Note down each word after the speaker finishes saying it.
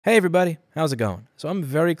Hey everybody, how's it going? So I'm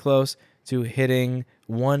very close to hitting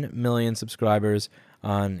 1 million subscribers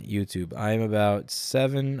on YouTube. I'm about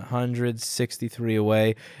 763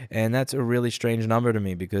 away, and that's a really strange number to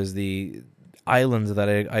me because the island that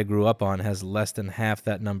I grew up on has less than half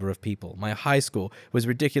that number of people. My high school was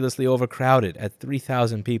ridiculously overcrowded at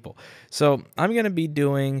 3,000 people. So I'm going to be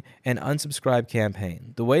doing an unsubscribe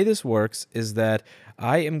campaign. The way this works is that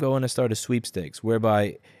I am going to start a sweepstakes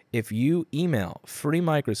whereby if you email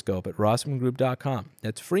freemicroscope@rossmangroup.com,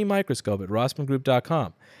 that's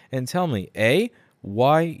freemicroscope@rossmangroup.com, and tell me, A,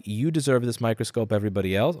 why you deserve this microscope over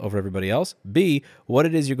everybody else, B, what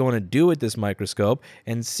it is you're going to do with this microscope,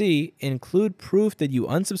 and C, include proof that you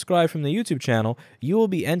unsubscribe from the YouTube channel, you will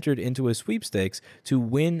be entered into a sweepstakes to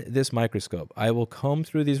win this microscope. I will comb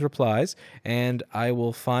through these replies, and I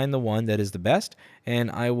will find the one that is the best,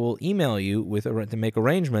 and I will email you to make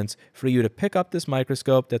arrangements for you to pick up this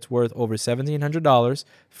microscope that's worth over $1,700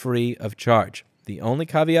 free of charge. The only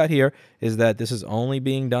caveat here is that this is only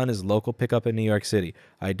being done as local pickup in New York City.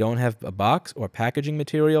 I don't have a box or packaging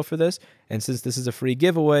material for this, and since this is a free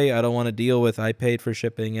giveaway, I don't want to deal with I paid for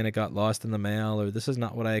shipping and it got lost in the mail, or this is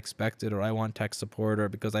not what I expected, or I want tech support, or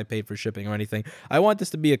because I paid for shipping or anything. I want this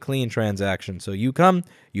to be a clean transaction. So you come,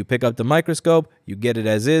 you pick up the microscope, you get it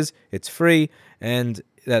as is, it's free, and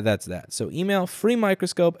that's that. So email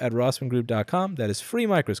freemicroscope@rossmangroup.com. That is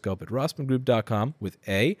freemicroscope@rossmangroup.com with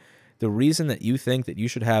A, the reason that you think that you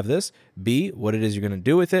should have this, B, what it is you're going to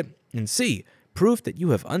do with it, and C, proof that you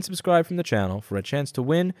have unsubscribed from the channel for a chance to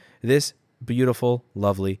win this beautiful,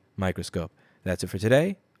 lovely microscope. That's it for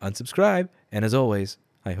today. Unsubscribe, and as always,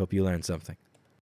 I hope you learned something.